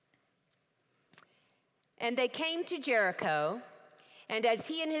And they came to Jericho, and as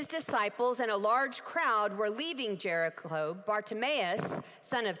he and his disciples and a large crowd were leaving Jericho, Bartimaeus,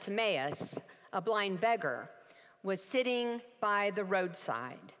 son of Timaeus, a blind beggar, was sitting by the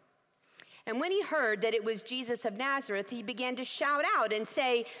roadside. And when he heard that it was Jesus of Nazareth, he began to shout out and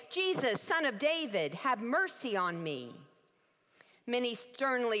say, "Jesus, son of David, have mercy on me." Many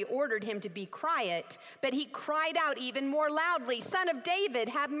sternly ordered him to be quiet, but he cried out even more loudly, "Son of David,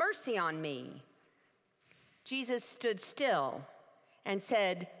 have mercy on me." Jesus stood still and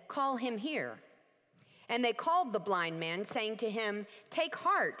said, "Call him here." And they called the blind man, saying to him, "Take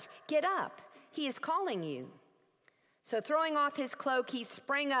heart, get up, he is calling you." So throwing off his cloak, he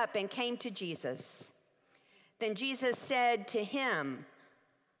sprang up and came to Jesus. Then Jesus said to him,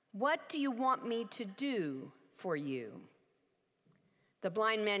 "What do you want me to do for you?" The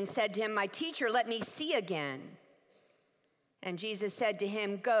blind man said to him, "My teacher, let me see again." And Jesus said to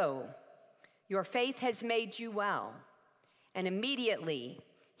him, "Go, your faith has made you well." And immediately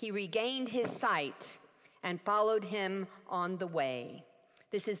he regained his sight and followed him on the way.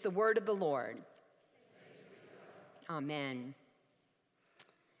 This is the word of the Lord. Amen.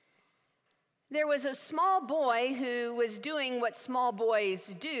 There was a small boy who was doing what small boys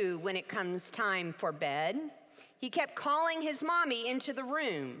do when it comes time for bed. He kept calling his mommy into the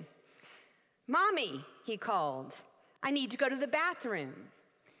room. "Mommy," he called, "I need to go to the bathroom."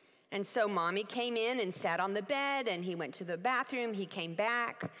 And so mommy came in and sat on the bed, and he went to the bathroom. He came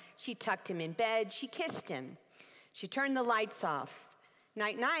back. She tucked him in bed. She kissed him. She turned the lights off.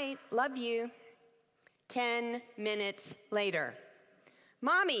 "Night, night, love you." 10 minutes later,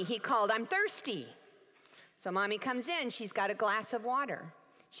 "Mommy," he called, "I'm thirsty." So mommy comes in. She's got a glass of water.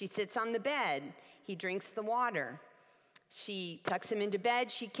 She sits on the bed. He drinks the water. She tucks him into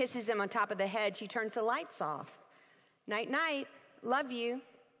bed. She kisses him on top of the head. She turns the lights off. "Night, night, love you."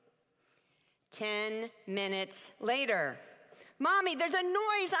 10 minutes later, "Mommy, there's a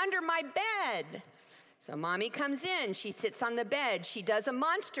noise under my bed." So mommy comes in. She sits on the bed. She does a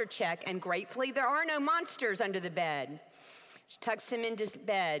monster check, and gratefully there are no monsters under the bed. She tucks him into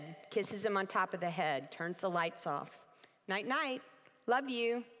bed, kisses him on top of the head, turns the lights off. "Night, night, love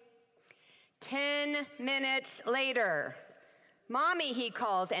you." 10 minutes later, "Mommy," he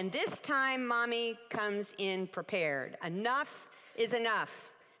calls, and this time mommy comes in prepared. "Enough is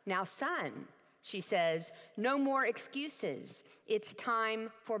enough. Now, son," she says, "no more excuses. It's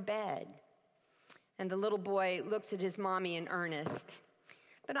time for bed." And the little boy looks at his mommy in earnest.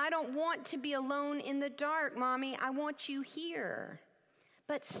 "But I don't want to be alone in the dark, Mommy. I want you here."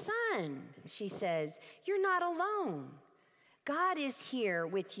 "But son," she says, "you're not alone. God is here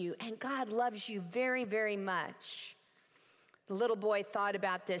with you, and God loves you very, very much." The little boy thought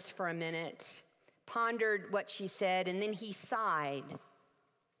about this for a minute, pondered what she said, and then he sighed.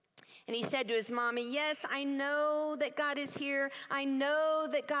 And he said to his mommy, "Yes, I know that God is here. I know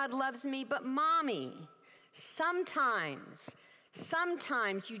that God loves me, but Mommy, sometimes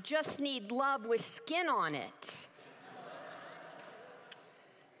you just need love with skin on it."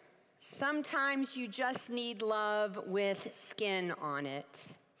 Sometimes you just need love with skin on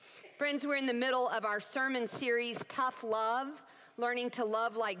it. Friends, we're in the middle of our sermon series, Tough Love, Learning to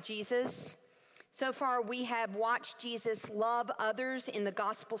Love Like Jesus. So far, we have watched Jesus love others in the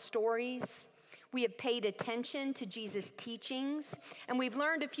gospel stories. We have paid attention to Jesus' teachings, and we've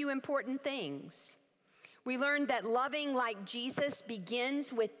learned a few important things. We learned that loving like Jesus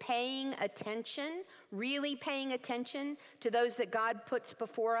begins with paying attention, really paying attention to those that God puts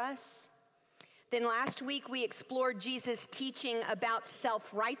before us. Then last week, we explored Jesus' teaching about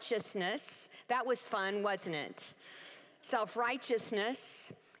self-righteousness. That was fun, wasn't it?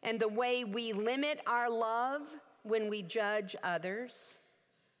 Self-righteousness and the way we limit our love when we judge others.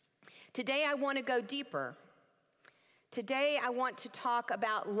 Today, I want to go deeper. Today, I want to talk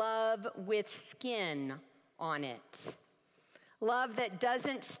about love with skin on it. Love that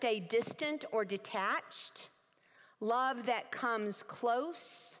doesn't stay distant or detached. Love that comes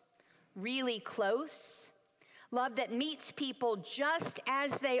close, really close. Love that meets people just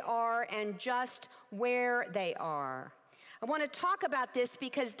as they are and just where they are. I want to talk about this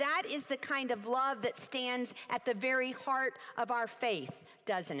because that is the kind of love that stands at the very heart of our faith,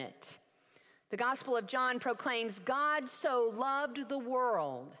 doesn't it? The Gospel of John proclaims, "God so loved the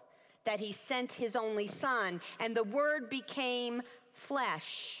world that he sent his only Son, and the Word became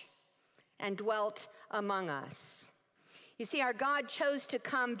flesh and dwelt among us." You see, our God chose to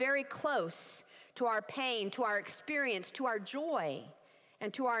come very close to our pain, to our experience, to our joy,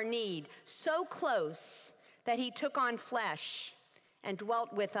 and to our need, so close that he took on flesh and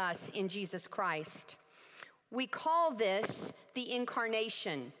dwelt with us in Jesus Christ. We call this the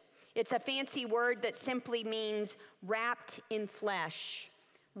incarnation. It's a fancy word that simply means wrapped in flesh,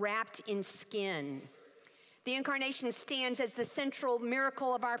 wrapped in skin. The incarnation stands as the central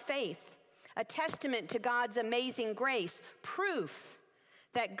miracle of our faith, a testament to God's amazing grace, proof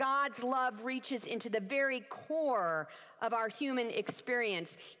that God's love reaches into the very core of our human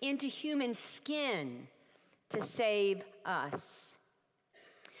experience, into human skin to save us.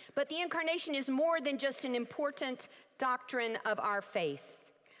 But the incarnation is more than just an important doctrine of our faith.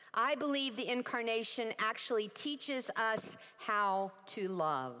 I believe the incarnation actually teaches us how to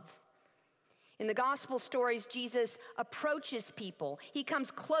love. In the gospel stories, Jesus approaches people. He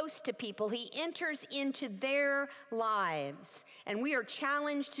comes close to people. He enters into their lives. And we are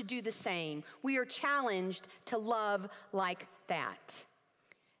challenged to do the same. We are challenged to love like that.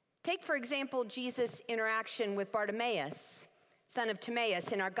 Take, for example, Jesus' interaction with Bartimaeus, son of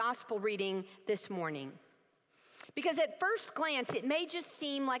Timaeus, in our gospel reading this morning. Because at first glance, it may just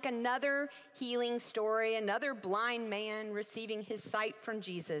seem like another healing story, another blind man receiving his sight from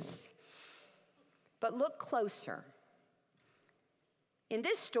Jesus. But look closer. In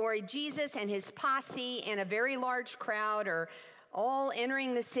this story, Jesus and his posse and a very large crowd are all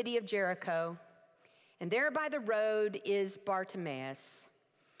entering the city of Jericho. And there by the road is Bartimaeus.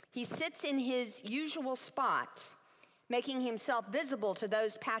 He sits in his usual spot, making himself visible to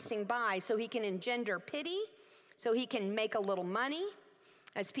those passing by so he can engender pity, so he can make a little money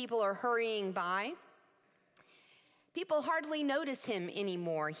as people are hurrying by. People hardly notice him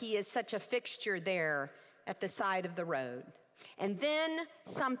anymore. He is such a fixture there at the side of the road. And then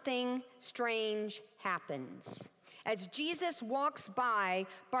something strange happens. As Jesus walks by,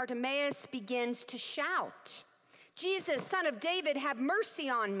 Bartimaeus begins to shout, "Jesus, Son of David, have mercy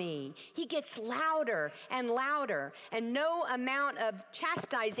on me." He gets louder and louder, and no amount of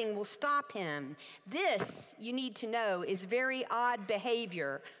chastising will stop him. This, you need to know, is very odd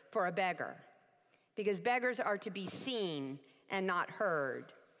behavior for a beggar, because beggars are to be seen and not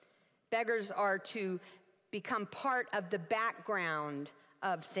heard. Beggars are to become part of the background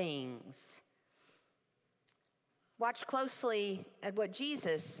of things. Watch closely at what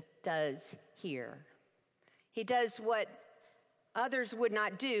Jesus does here. He does what others would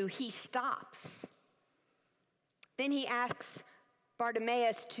not do. He stops. Then he asks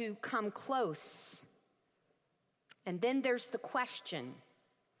Bartimaeus to come close. And then there's the question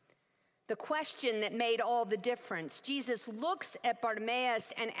that made all the difference. Jesus looks at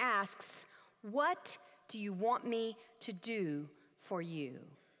Bartimaeus and asks, "What do you want me to do for you?"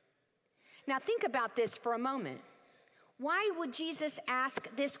 Now think about this for a moment. Why would Jesus ask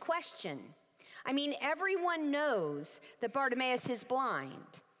this question? I mean, everyone knows that Bartimaeus is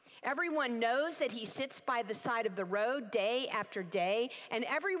blind. Everyone knows that he sits by the side of the road day after day, and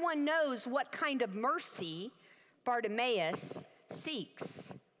everyone knows what kind of mercy Bartimaeus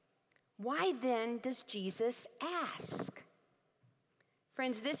seeks. Why then does Jesus ask?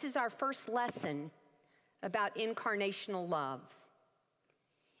 Friends, this is our first lesson about incarnational love.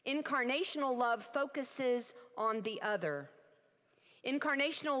 Incarnational love focuses on the other.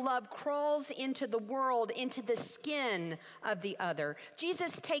 Incarnational love crawls into the world, into the skin of the other.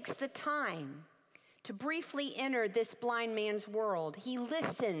 Jesus takes the time to briefly enter this blind man's world. He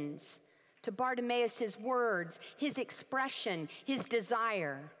listens to Bartimaeus' words, his expression, his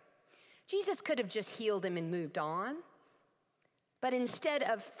desire. Jesus could have just healed him and moved on. But instead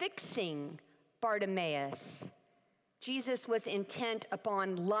of fixing Bartimaeus, Jesus was intent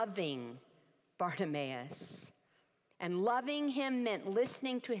upon loving Bartimaeus. And loving him meant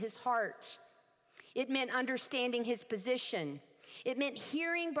listening to his heart. It meant understanding his position. It meant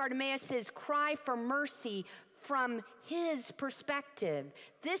hearing Bartimaeus' cry for mercy from his perspective.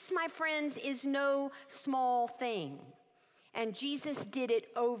 This, my friends, is no small thing. And Jesus did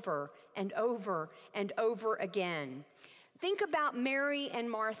it over and over and over again. Think about Mary and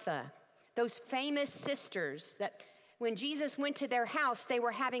Martha, those famous sisters that when Jesus went to their house, they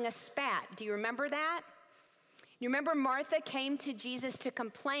were having a spat. Do you remember that? You remember Martha came to Jesus to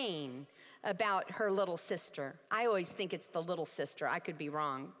complain about her little sister. I always think it's the little sister. I could be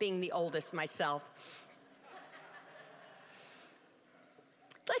wrong, being the oldest myself.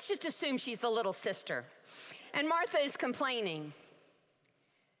 Let's just assume she's the little sister. And Martha is complaining.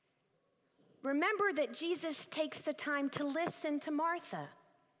 Remember that Jesus takes the time to listen to Martha.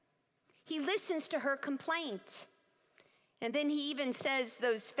 He listens to her complaint. And then he even says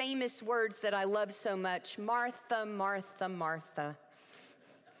those famous words that I love so much, "Martha, Martha, Martha,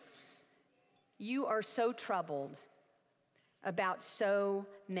 you are so troubled about so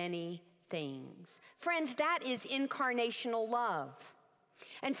many things." Friends, that is incarnational love.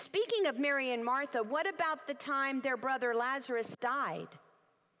 And speaking of Mary and Martha, what about the time their brother Lazarus died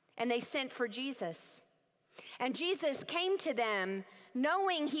and they sent for Jesus. And Jesus came to them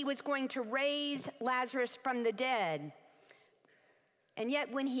knowing he was going to raise Lazarus from the dead. And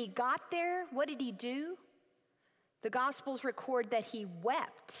yet when he got there, what did he do? The Gospels record that he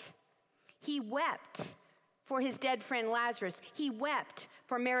wept. He wept for his dead friend Lazarus. He wept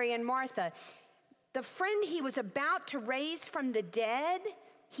for Mary and Martha. The friend he was about to raise from the dead,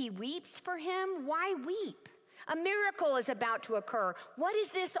 he weeps for him. Why weep? A miracle is about to occur. What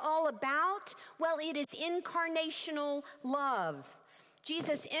is this all about? Well, it is incarnational love.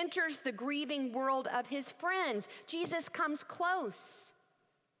 Jesus enters the grieving world of his friends. Jesus comes close,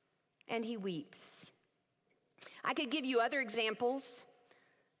 and he weeps. I could give you other examples.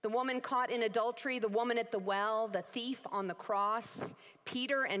 The woman caught in adultery, the woman at the well, the thief on the cross,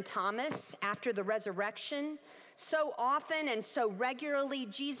 Peter and Thomas after the resurrection. So often and so regularly,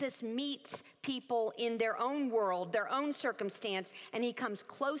 Jesus meets people in their own world, their own circumstance, and he comes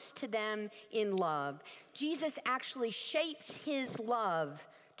close to them in love. Jesus actually shapes his love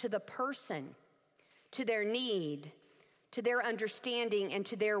to the person, to their need, to their understanding, and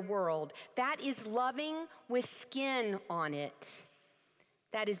to their world. That is loving with skin on it.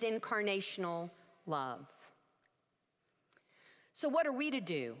 That is incarnational love. So what are we to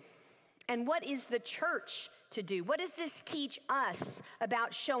do? And what is the church to do? What does this teach us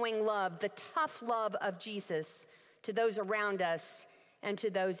about showing love, the tough love of Jesus to those around us and to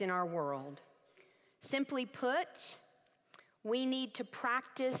those in our world? Simply put, we need to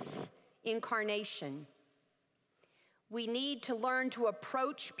practice incarnation. We need to learn to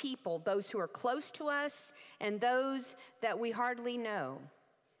approach people, those who are close to us and those that we hardly know,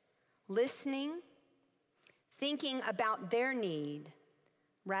 listening, thinking about their need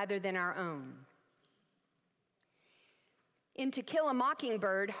rather than our own. In To Kill a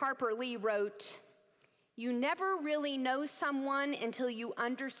Mockingbird, Harper Lee wrote, "You never really know someone until you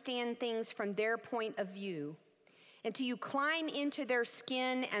understand things from their point of view, until you climb into their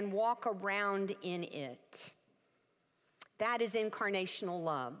skin and walk around in it." That is incarnational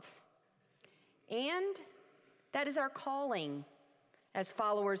love. And that is our calling as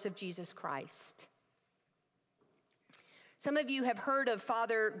followers of Jesus Christ. Some of you have heard of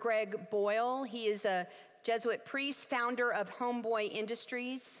Father Greg Boyle. He is a Jesuit priest, founder of Homeboy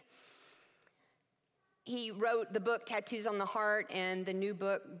Industries. He wrote the book Tattoos on the Heart and the new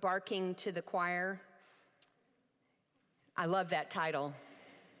book Barking to the Choir. I love that title.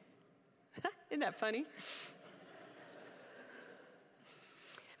 Isn't that funny?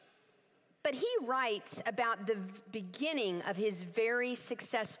 But he writes about the beginning of his very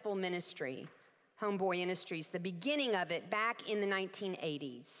successful ministry, Homeboy Industries, the beginning of it back in the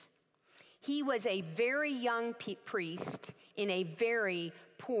 1980s. He was a very young priest in a very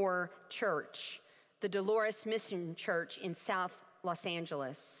poor church, the Dolores Mission Church in South Los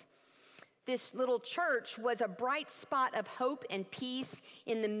Angeles. This little church was a bright spot of hope and peace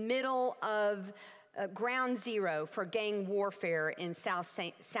in the middle of ground zero for gang warfare in South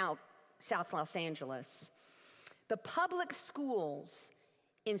Los Angeles. The public schools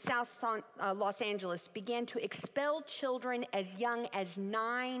in South Los Angeles began to expel children as young as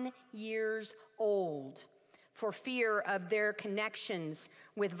 9 years old for fear of their connections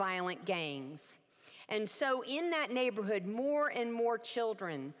with violent gangs. And so in that neighborhood, more and more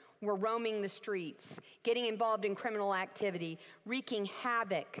children were roaming the streets, getting involved in criminal activity, wreaking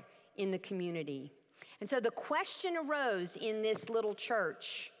havoc in the community. And so the question arose in this little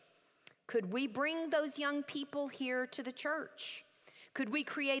church: could we bring those young people here to the church? Could we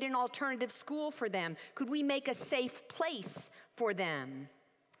create an alternative school for them? Could we make a safe place for them?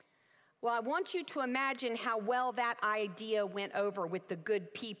 Well, I want you to imagine how well that idea went over with the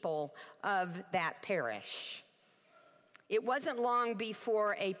good people of that parish. It wasn't long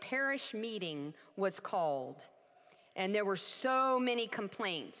before a parish meeting was called, and there were so many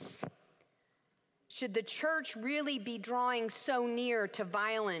complaints. Should the church really be drawing so near to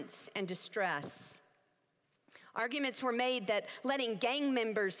violence and distress? Arguments were made that letting gang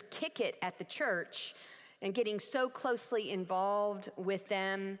members kick it at the church and getting so closely involved with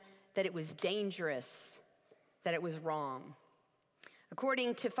them that it was dangerous, that it was wrong.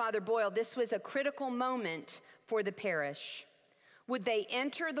 According to Father Boyle, this was a critical moment for the parish. Would they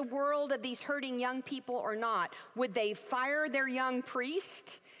enter the world of these hurting young people or not? Would they fire their young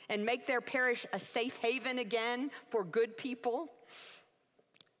priest and make their parish a safe haven again for good people?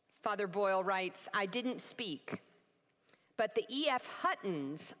 Father Boyle writes, "I didn't speak, but the E.F.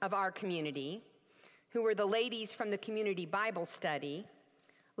 Huttons of our community, who were the ladies from the community Bible study,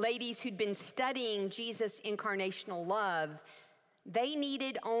 ladies who'd been studying Jesus' incarnational love, they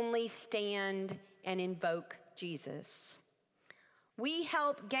needed only stand and invoke Jesus. We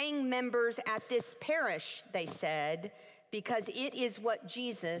help gang members at this parish, they said, because it is what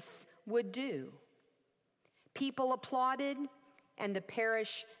Jesus would do. People applauded, and the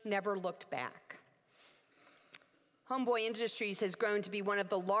parish never looked back. Homeboy Industries has grown to be one of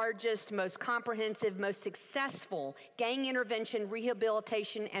the largest, most comprehensive, most successful gang intervention,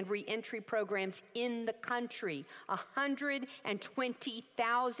 rehabilitation, and reentry programs in the country.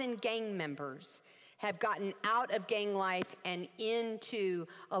 120,000 gang members have gotten out of gang life and into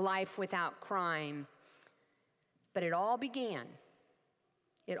a life without crime. But it all began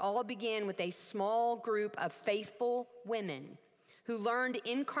with a small group of faithful women who learned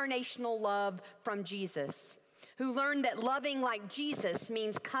incarnational love from Jesus, who learned that loving like Jesus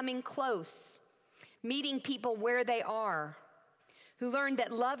means coming close, meeting people where they are, who learned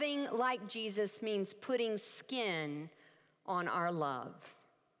that loving like Jesus means putting skin on our love.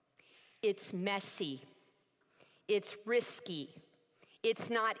 It's messy, it's risky, it's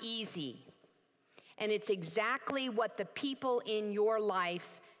not easy, and it's exactly what the people in your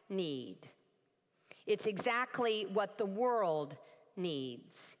life need. It's exactly what the world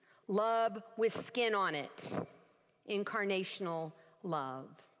needs. Love with skin on it. Incarnational love.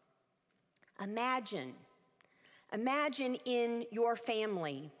 Imagine in your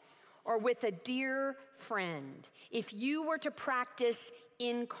family or with a dear friend, if you were to practice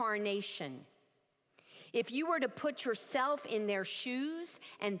incarnation, if you were to put yourself in their shoes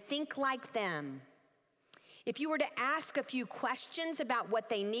and think like them, if you were to ask a few questions about what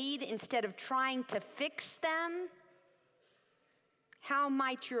they need instead of trying to fix them, how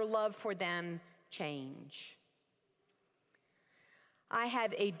might your love for them change? I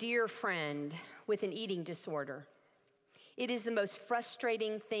have a dear friend with an eating disorder. It is the most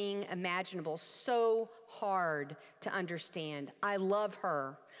frustrating thing imaginable, so hard to understand. I love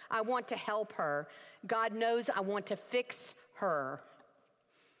her. I want to help her. God knows I want to fix her.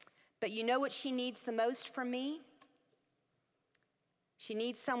 But you know what she needs the most from me? She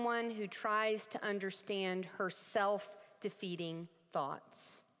needs someone who tries to understand her self-defeating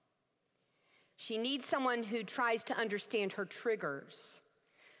thoughts. She needs someone who tries to understand her triggers.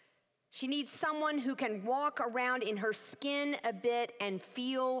 She needs someone who can walk around in her skin a bit and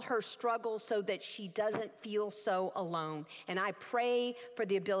feel her struggles so that she doesn't feel so alone. And I pray for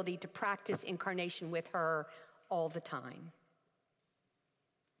the ability to practice incarnation with her all the time.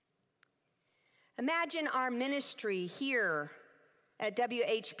 Imagine our ministry here at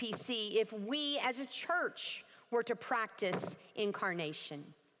WHPC if we as a church were to practice incarnation.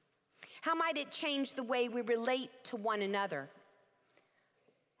 How might it change the way we relate to one another?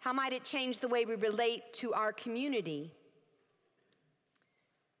 How might it change the way we relate to our community?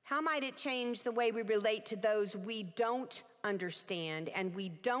 How might it change the way we relate to those we don't understand and we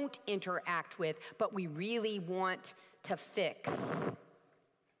don't interact with, but we really want to fix?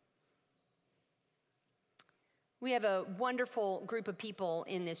 We have a wonderful group of people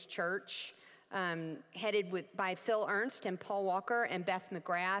in this church, headed by Phil Ernst and Paul Walker and Beth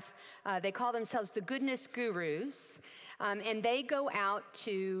McGrath. They call themselves the Goodness Gurus, and they go out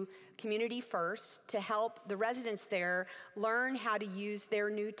to Community First to help the residents there learn how to use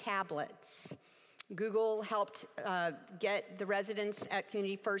their new tablets. Google helped get the residents at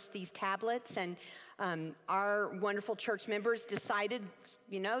Community First these tablets, and our wonderful church members decided,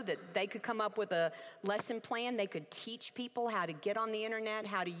 that they could come up with a lesson plan. They could teach people how to get on the internet,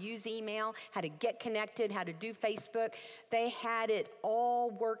 how to use email, how to get connected, how to do Facebook. They had it all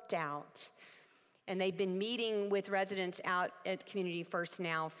worked out, and they've been meeting with residents out at Community First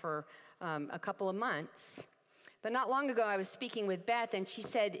now for a couple of months. But not long ago, I was speaking with Beth, and she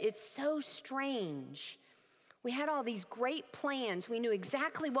said, it's so strange. We had all these great plans. We knew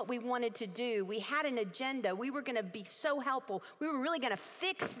exactly what we wanted to do. We had an agenda. We were going to be so helpful. We were really going to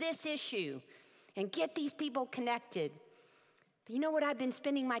fix this issue and get these people connected. But you know what I've been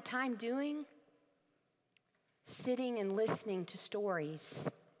spending my time doing? Sitting and listening to stories.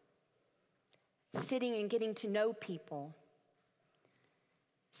 Sitting and getting to know people.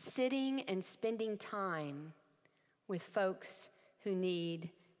 Sitting and spending time with folks who need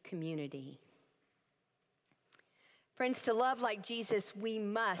community. Friends, to love like Jesus, we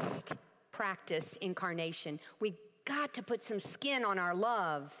must practice incarnation. We got to put some skin on our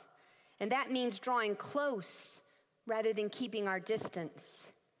love, and that means drawing close rather than keeping our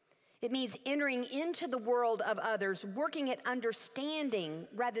distance. It means entering into the world of others, working at understanding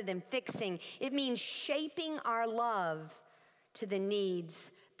rather than fixing. It means shaping our love to the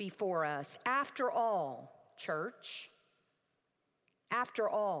needs before us. After all, church, after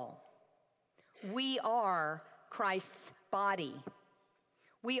all, we are Christ's body.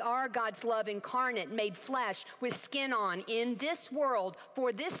 We are God's love incarnate, made flesh, with skin on, in this world,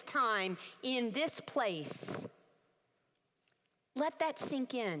 for this time, in this place. Let that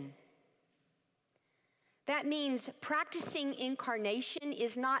sink in. That means practicing incarnation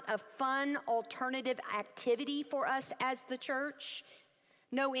is not a fun alternative activity for us as the church.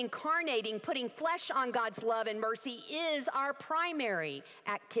 No, incarnating, putting flesh on God's love and mercy is our primary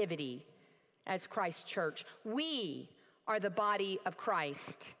activity as Christ Church. We are the body of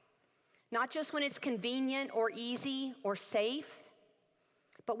Christ, not just when it's convenient or easy or safe,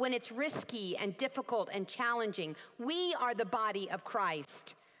 but when it's risky and difficult and challenging. We are the body of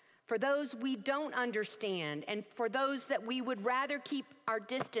Christ. For those we don't understand and for those that we would rather keep our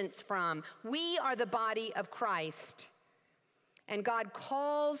distance from, we are the body of Christ. And God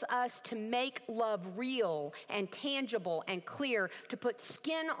calls us to make love real and tangible and clear, to put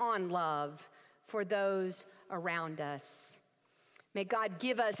skin on love for those around us. May God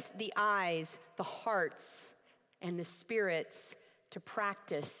give us the eyes, the hearts, and the spirits to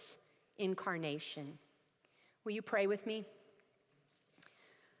practice incarnation. Will you pray with me?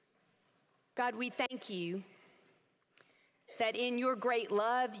 God, we thank you that in your great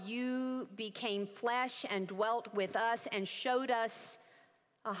love, you became flesh and dwelt with us and showed us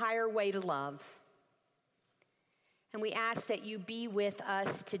a higher way to love. And we ask that you be with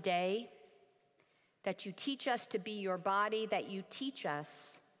us today, that you teach us to be your body, that you teach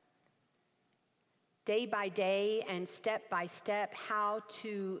us day by day and step by step how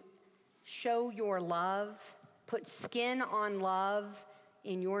to show your love, put skin on love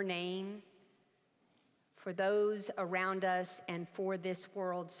in your name for those around us and for this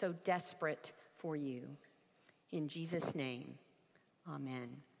world so desperate for you. In Jesus' name, amen.